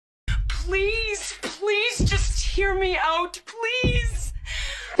hear me out, please.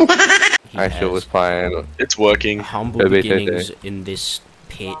 I sure was playing. It's working. Humble beginnings in this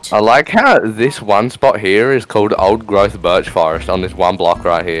pit. I like how this one spot here is called Old Growth Birch Forest on this one block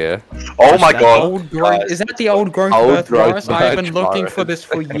right here. Oh my god. Old growth, is that the old growth Old birch growth forest? I've been birch looking forest. for this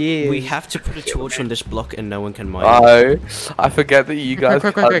for years. We have to put a torch on this block and no one can mine it. Oh, I forget that you guys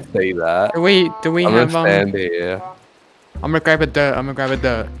Quick. can't see that. Do we I'm have gonna stand here. I'm gonna grab a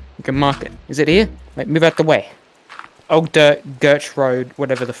dirt. You can mark it. Is it here? Wait, move out the way. Old dirt, Gertch Road,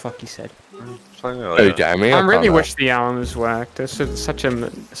 whatever the fuck you said. Oh, Jamie, I really wish the arms worked. This is such a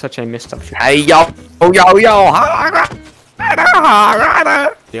missed opportunity. Hey, yo!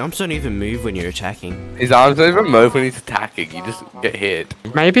 The arms don't even move when you're attacking. His arms don't even move when he's attacking, you just get hit.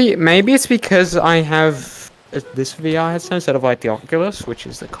 Maybe it's because I have this VR headset instead of like the Oculus, which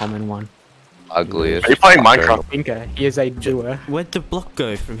is the common one. Ugliest. Are you playing Minecraft? Thinker, he is a doer. Where'd the block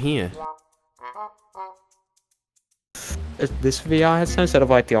go from here? This VR headset instead of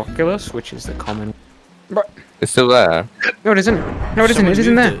like the Oculus, which is the common. It's still there. No, it isn't. No, it isn't. Someone It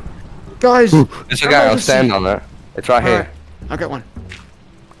isn't moved there. it. Guys! It's okay, I'll stand on it. It's right Alright, here. I got one.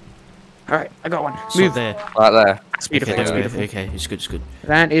 Alright, I got one. It's Move. not there. Right there. That's beautiful. Okay, That's okay, beautiful. okay, it's good, it's good.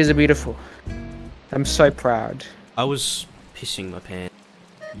 That is beautiful. I'm so proud. I was pissing my pants.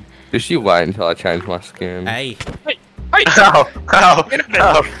 Just you wait until I change my skin. Hey! Ow!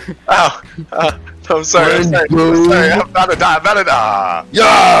 I'm sorry, I'm about to die,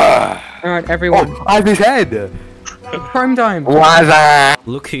 Yeah! Alright, everyone. Oh, I have his head! Chrome dome. Why that?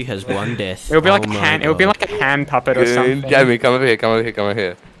 Look who has one death. It'll be like Oh a my hand. It'll be God. like a hand puppet or something. Jamie, come over here, come over here, come over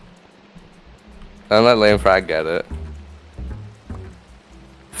here. Don't let Liam Frag get it.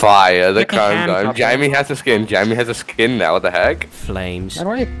 Fire, the Like a chrome hand dome. puppet. Jamie has a skin. Jamie has a skin now, what the heck? Flames. How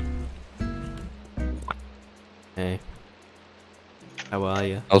do I? Hey. How are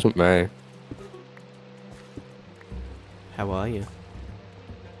you? That wasn't me. How are you?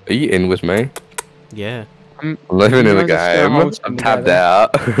 Are you in with me? Yeah. I'm living in the We're just gonna game. hold I'm some tabbed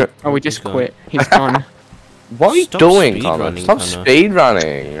together. out. Oh, we just He's gone. quit. He's gone. What are you Stop doing, Connor? speedrunning, Stop Connor.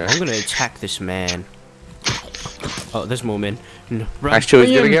 speedrunning. I'm gonna attack this man. Oh, there's more men. No, run. Actually,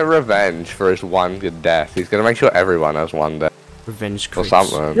 he's gonna Liam. get revenge for his one good death. He's gonna make sure everyone has one death. Revenge Or crits.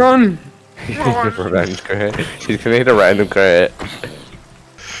 something. Run! Revenge crit. He's gonna hit a random crit.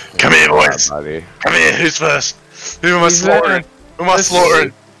 Come here, Alright, boys. buddy. Come here, who's first? Who am I He's there. slaughtering? Who am I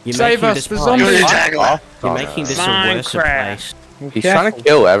slaughtering? You're Save making us, this the part- zombies. You're a jangler. You're making this a worse Minecraft. place. He's trying to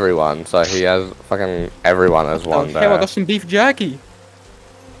kill everyone, so he has fucking everyone as one Okay, well, I got death. some beef jerky.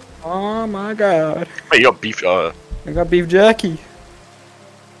 Oh my god. Wait, you got beef. I got beef jerky.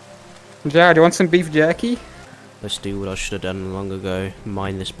 Jared, you want some beef jerky? Let's do what I should have done long ago.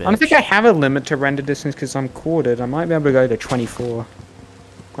 Mine this bitch. I don't think I have a limit to render distance because I'm quartered. I might be able to go to 24.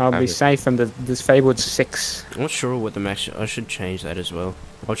 I'll be safe from this fabled 6. I'm not sure what the max. I should change that as well.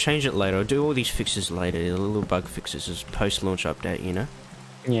 I'll change it later. I'll do all these fixes later. The little bug fixes as post-launch update, you know.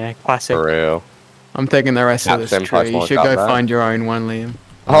 Yeah, classic. For real. I'm taking the rest That's of this them tree. You post-launch should go update. find your own one, Liam.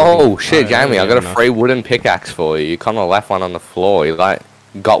 Oh shit, I Jamie! I don't got a have free wooden pickaxe for you. You kind of left one on the floor. He like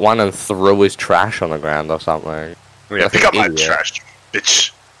got one and threw his trash on the ground or something. Yeah, Like pick an up my idiot. trash,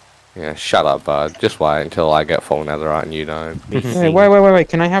 bitch. Yeah, shut up, bud. Just wait until I get full netherite and you don't. Hey, wait.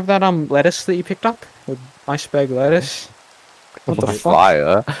 Can I have that lettuce that you picked up? The iceberg lettuce? What the fuck?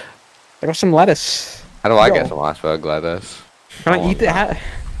 Fire. I got some lettuce. How do I Yo. get some iceberg lettuce? Can Go I on, eat it?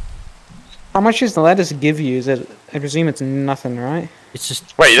 How much does the lettuce give you? Is it? I presume it's nothing, right? It's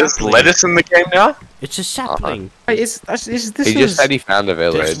just. Wait, there's sapling. lettuce in the game now? It's a sapling. Wait, is this? He just said he found a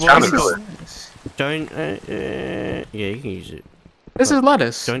village. This Found a one- village. Don't. Yeah, you can use it. This is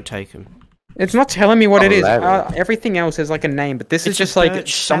lettuce. Don't take them. It's not telling me what Oh, it is. lettuce. Everything else is like a name, but this is It's just a like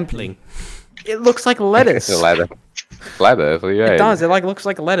birch something. sapling. It looks like lettuce. It's a lettuce. Lettuce? What do you mean? It does. It like looks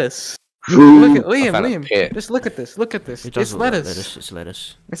like lettuce. Look at I found a Liam. pit. Just look at this. Look at this. It does It's look like lettuce. It's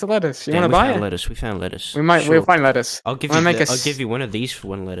lettuce. It's a lettuce. You Damn, want to we buy found it? lettuce. We found lettuce. We might. Sure. We'll find lettuce. I'll give Wanna you. make I'll us- give you one of these for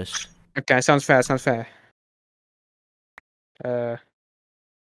one lettuce. Okay, sounds fair. Sounds fair.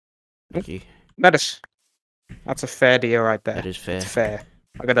 Thank you. Lettuce. That's a fair deal right there. That is fair. It's fair.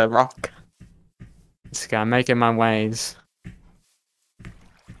 I got a rock. Let's go. I'm making my ways.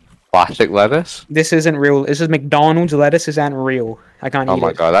 Plastic lettuce? This isn't real. This is McDonald's lettuce. This isn't real. I can't Oh eat my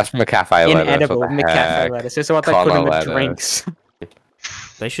it. god, that's McCafe lettuce. Inedible What the McCafe heck? lettuce. This is what they put Connor in the lettuce. drinks.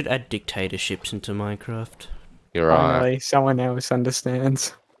 They should add dictatorships into Minecraft. You're right. Finally, someone else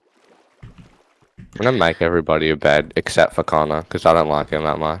understands. I'm gonna make everybody a bed except for Connor, because I don't like him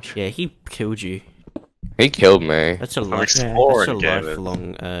that much. Yeah, he killed you. He killed me. That's a I'm life. exploring, That's a David.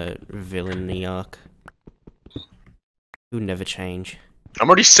 lifelong villainy arc. He'll never change. I'm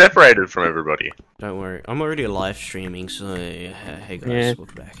already separated from everybody. Don't worry, I'm already live streaming, so hey guys, Yeah.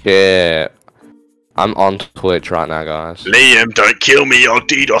 welcome back. Yeah. I'm on Twitch right now, guys. Liam, don't kill me, I'll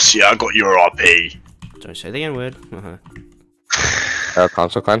DDoS you, I got your IP. Don't say the N-word. There are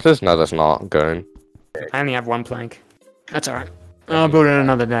consequences? No, there's not. Goon. I only have one plank. That's alright. I'll build it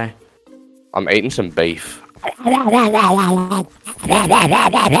another day. I'm eating some beef.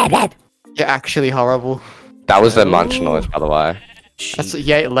 You're actually horrible. That was the munch noise, by the way. That's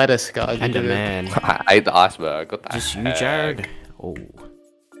you ate lettuce, guys. You And a did it. man. I ate the iceberg. What the Just you, heck? Jared. Oh,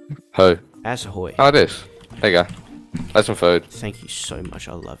 Who? as ahoy. Oh, it is. There you go. There's some food. Thank you so much.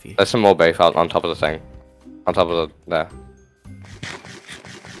 I love you. There's some more beef out on top of the thing. On top of the there.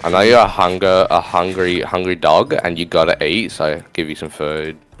 I know you're a hungry dog, and you gotta eat. So I'll give you some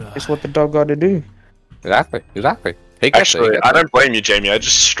food. It's what the dog got to do. Exactly. He gets Actually, it, he I gets don't blame you, Jamie. I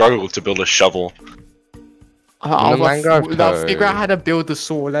just struggled to build a shovel. I'll mangrove figure out how to build the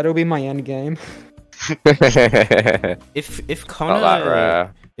sword. That'll be my end game. it. If Not that Connor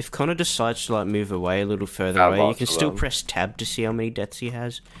rare. if Connor decides to like move away a little further Have away, you lots can of still them. press tab to see how many deaths he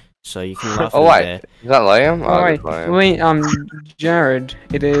has. So you can laugh Oh at wait, there. is that Liam? Oh, it's Liam. wait, Jared,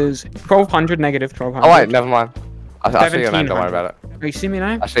 it is 1200 negative 1200. Oh wait, never mind. I see your name. Don't worry 1700. about it. Oh, you see me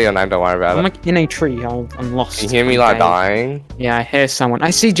now? I see your name. Don't worry about I'm it. like in a tree. I'm lost. Can you hear me I'm like dead. dying? Yeah, I hear someone. I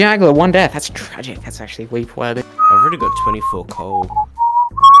see Jagler, one death. That's tragic. That's actually weep worthy. I've already got 24 coal.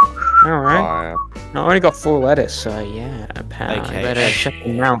 Alright. Oh, I already got 4 lettuce, so yeah, pal. Okay, I better check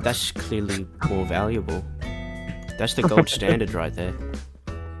them out. That's clearly more valuable. That's the gold standard right there.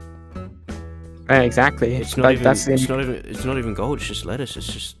 Yeah, exactly. It's not Like, even. that's the It's not even gold. It's just lettuce. It's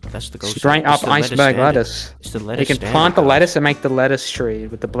just that's the gold. straight it's up the iceberg standard. lettuce. It's the You lettuce. can standard, plant the guys. lettuce and make the lettuce tree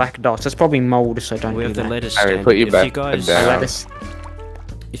with the black dots. That's probably mold, so don't We do have the that. lettuce Harry, standard. put your If back you guys, down. Lettuce.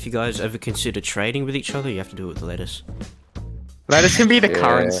 if you guys ever consider trading with each other, you have to do it with lettuce. Lettuce can be the Yeah.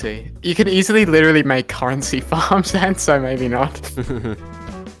 currency. You can easily literally make currency farms then, so maybe not.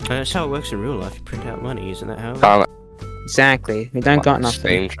 That's how it works in real life. You print out money, isn't that how? Can't Exactly. We don't got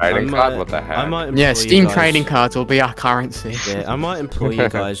nothing. Steam trading card? What the heck? I might employ Yeah, you Steam guys- trading cards will be our currency. Yeah, I might employ you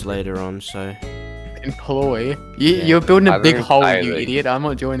guys later on. So Employ. Yeah. You're building a I big think hole, I you think- idiot. I'm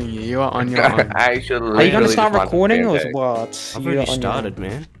not joining you. You are on your own. I should Are you gonna literally start just want recording or Steam what? I've You're already on your own. started,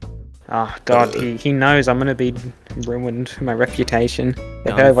 man. Oh god, he knows I'm gonna be ruined. My reputation.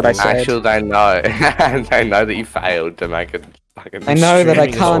 They No, heard what I unfortunately. said. Actually, they know. They know that you failed to make it fucking. I know that I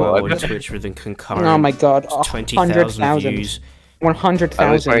Streaming as can't- well on Twitch with a concurrent. Oh my god, 20,000 100,000. views.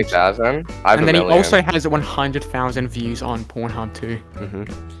 100,000. 20,000. I have And a then he million. also has 100,000 views on Pornhub too. hmm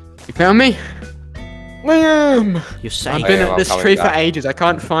You found me? Liam! You're I've safe. been Yeah, at I'm this coming tree for back. ages. I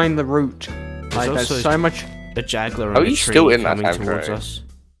can't find the route. Like, there's also- so much. A jaggler Oh, on a he's tree still in that coming time towards tree. us.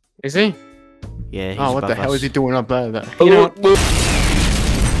 Is he? Yeah, he's Oh, what the above hell us. is he doing up there? You know what?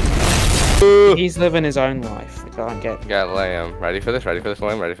 He's living his own life. I can't get. Yeah, Liam. Ready for this? Ready for this,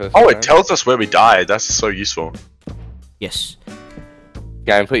 Liam? Ready for this? Oh, Liam? it tells us where we died. That's so useful. Yes.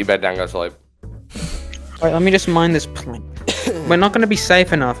 Yeah, and put your bed down, go sleep. Wait, let me just mine this plank. We're not gonna be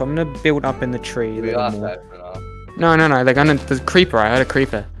safe enough. I'm gonna build up in the tree a We little are more. safe enough. No. They're gonna. There's a creeper. I heard a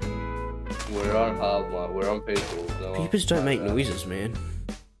creeper. We're on hard mode. We're on people. Creepers don't make noises, man.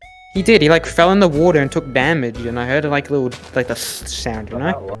 He did. He like fell in the water and took damage, and I heard like little like the sound, you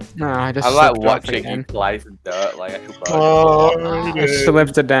know? No, I just I like slipped up watching you again. play some dirt like actual bro. Oh, I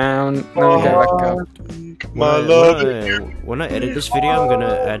slipped it down. Let me get back up. My When I- love. When I edit this video, I'm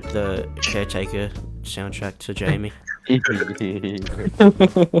gonna add the caretaker soundtrack to Jamie.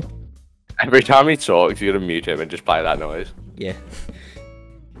 Every time he talks, you gotta mute him and just play that noise. Yeah.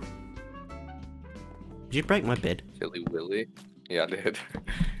 Did you break my bed? Silly Willy. Yeah, I did.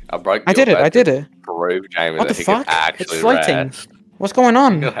 I broke. I your did it. bed I did to it. Prove Jamie What that the he fuck? can actually It's floating. rest. What's going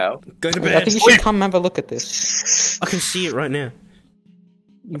on? What the hell? Go to I bed. think you should come have a look at this. I can see it right now.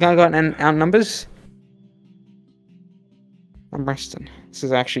 You guys got our numbers? I'm resting. This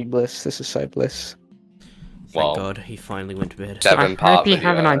is actually bliss. This is so bliss. Thank Well, God, he finally went to bed. Seven I hope part you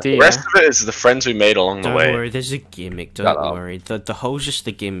have an video. The idea. rest of it is the friends we made along the Don't way. worry, there's a gimmick. Shut Don't up. worry. The whole's just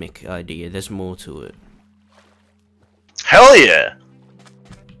the gimmick idea. There's more to it. Hell yeah!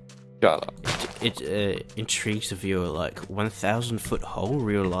 Shut up. It intrigues the viewer. Like 1,000-foot hole,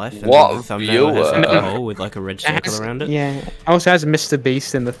 real life. And What then the thumbnail has like viewer? a hole with like a red It circle has- around it. Yeah. Also has Mr.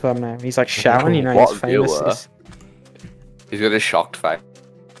 Beast in the thumbnail. He's like shouting, you know, What he's famous. viewer? He's got a shocked face.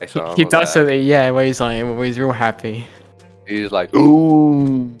 He does it, yeah, where he's like, where he's real happy. He's like,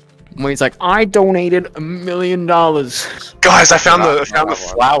 Ooh. Where he's like, I donated $1 million. Guys, I found Yeah, the I have one.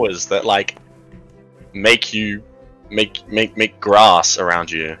 flowers that like make you make grass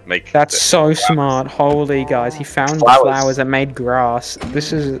around you. That's so smart. Holy guys, he found the Flowers. flowers that made grass.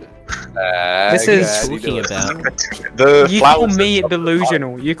 This is This is- Talking about. the you call flowers. me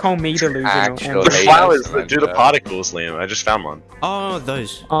delusional. You call me delusional. Actually- The flowers Yes, that do the particles, Liam. I just found one. Oh,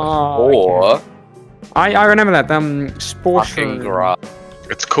 those. Oh, okay. Or I remember that. Spore fucking shroom. grass.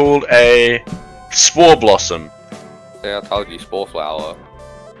 It's called a spore blossom. Yeah, I told you, spore flower.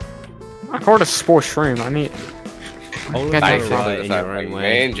 I call it a spore shroom. I need. All of Get you that are from right in your own Me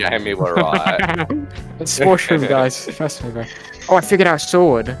way. and Jamie were right. It's spore shroom, guys. Trust me, bro. Oh, I figured out a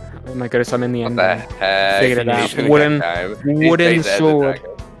sword. Oh my goodness, I'm in the What end. the now. heck? Figured it out. He's in the Wooden- game. wooden He's dead, sword. the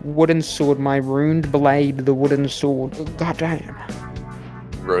dragon. Wooden sword, my ruined blade, the wooden sword. Oh, God damn.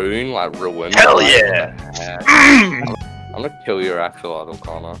 Rune, like ruin. Hell like, yeah. what the heck? I'm gonna kill your axolotl,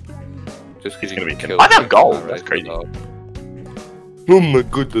 Connor. Just because He's you gonna be can kill- kill. I have gold, my that's crazy. axolotl. Oh my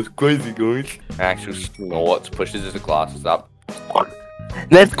god, that's crazy, guys. Actually snorts, pushes his glasses up.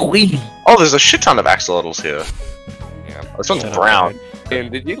 That's crazy. Oh, there's a shit ton of axolotls here. Yeah. This one's Shut up, brown.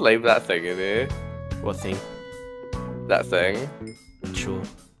 Tim, did you leave that thing in here? What thing? That thing? Sure.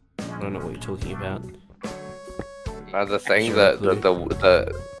 I don't know what you're talking about. No, the thing Sure, that clue.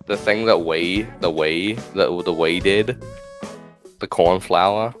 the thing that we did, the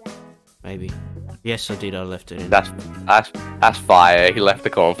cornflower. Maybe. Yes, I did. I left it in. That's fire. He left the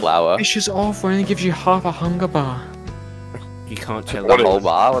cornflower. Fish is off, only gives you half a hunger bar. You can't tell. The What whole is-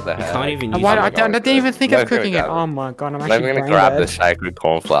 bar. What the You heck? can't even I, use why, it. I, don't- I didn't even think of Let me cooking it. grab Oh my god, I'm I'm actually gonna brain grab the dead. sacred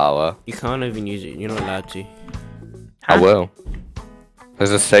cornflower. You can't even use it. You're not allowed to. I Huh? will.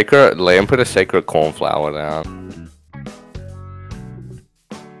 There's a sacred. Liam put a sacred cornflower down.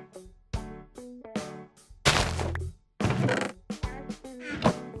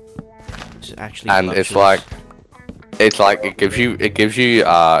 It's actually. And it's voluptuous. like it gives you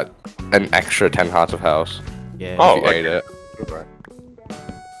an extra 10 hearts of health Yeah. Oh, if you ate it. yeah.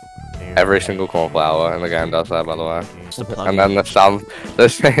 Every single cornflower in the game does that, by the way. It's the plug. And then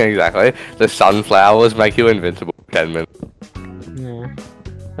exactly, the sunflowers make you invincible for 10 minutes. Yeah.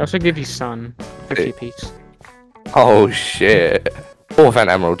 They also give you sun. 50 piece. Oh shit! Oh, I found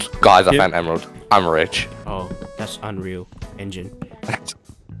emeralds, guys. I Yep. found emeralds. I'm rich. Oh, that's Unreal Engine.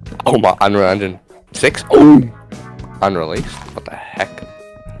 Oh my Unreal Engine 6. Oh, unreleased. What the heck?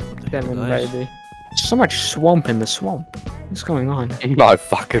 What the hell, 7, guys? baby. So much swamp in the swamp. What's going on? No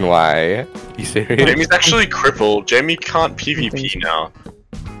fucking way. You serious? Jamie's actually crippled. Jamie can't PvP now.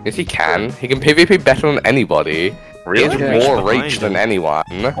 Yes, he can. He can PvP better than anybody. He Really? has Yeah. more Behind reach him. than anyone.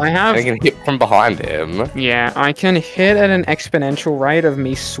 I And have. he can hit from behind him. Yeah, I can hit at an exponential rate of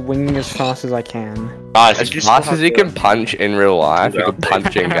me swinging as fast as I can. I As think you fast still as he have can punch in real life, he Yeah. can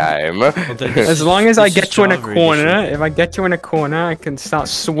punch in game. Well, then As long as I this get is you in a Java corner, edition. if I get you in a corner, I can start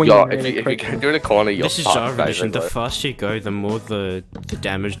swinging Yo, really if you quickly. can do it in a corner, you're This is fucked, Java Edition. The basically. faster you go, the more the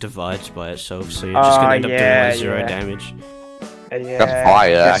damage divides by itself. So you're just gonna end up doing like 0 damage. That's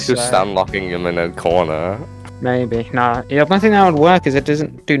fire. Actually stun locking him in a corner Maybe. Nah, the only thing that would work is it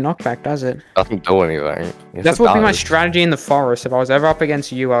doesn't do knockback, does it? doesn't do anything. Yes, That's it what would be my does. strategy in the forest. If I was ever up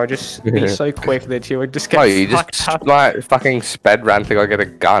against you, I would just be so quick that you would just get No, you fucked just up. like fucking sped ran to go get a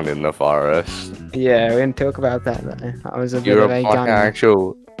gun in the forest. Yeah, we didn't talk about that though. I was a bit You're of a a fucking gun.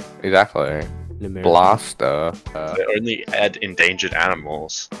 actual, exactly, In America. blaster. They only add endangered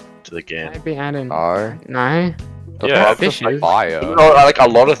animals to the game. I'd be adding. No, No. the Yeah, frogs are fishes. fire. No, like a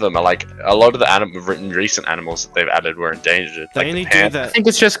lot of them are like a lot of the recent animals that they've added were endangered. They Like only the do I that. think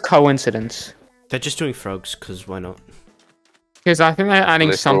it's just coincidence. They're just doing frogs, because why not? Because I think they're adding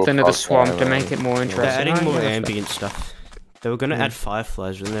Literal something to the frog swamp to fire. make it more They're interesting. adding I more guess. ambient stuff. They were gonna Yeah. add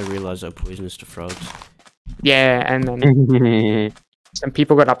fireflies, but then they realized they're poisonous to frogs. Yeah, and then some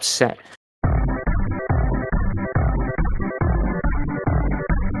people got upset.